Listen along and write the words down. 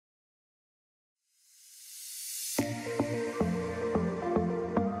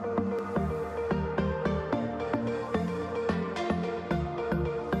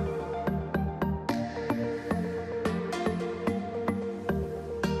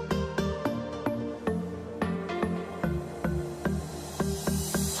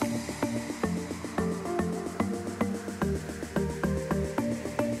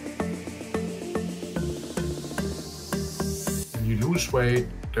lose weight,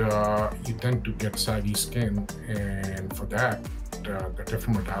 you tend to get saggy skin, and for that, the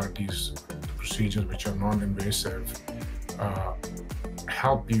different modalities, the procedures which are non-invasive,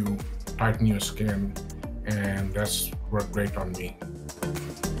 help you tighten your skin, and that's worked great on me.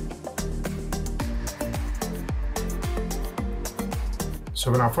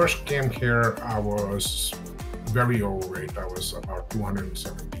 So when I first came here, I was very overweight. I was about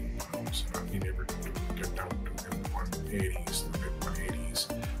 217 pounds, and I've been able to get down to the 180s, the mid-180s.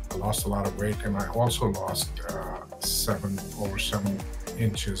 I lost a lot of weight, and I also lost over 7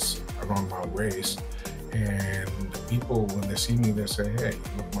 inches around my waist. And people, when they see me, they say, "Hey,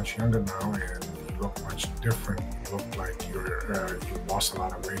 you look much younger now, and you look much different. You look like you lost a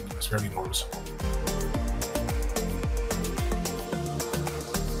lot of weight." It's very noticeable.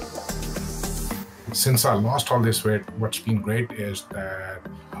 Since I lost all this weight, what's been great is that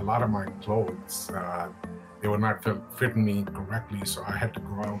a lot of my clothes, they were not fitting me correctly, so I had to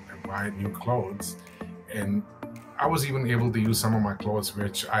go out and buy new clothes. And I was even able to use some of my clothes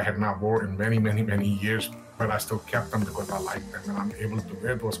which I had not worn in many, many, many years, but I still kept them because I like them, and I'm able to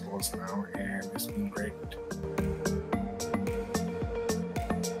wear those clothes now, and it's been great.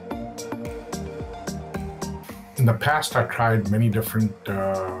 In the past, I tried many different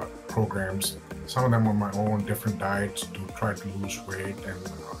programs. Some of them on my own, different diets to try to lose weight, and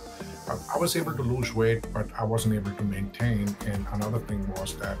I was able to lose weight, but I wasn't able to maintain. And another thing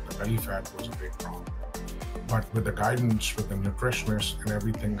was that the belly fat was a big problem. But with the guidance, with the nutritionist and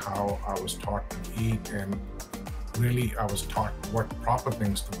everything, how I was taught to eat, and really I was taught what proper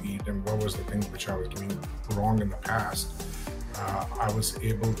things to eat and what was the things which I was doing wrong in the past, I was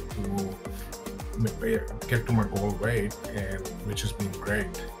able to get to my goal weight, and which has been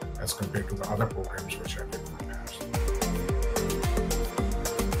great as compared to the other programs which I did in the past.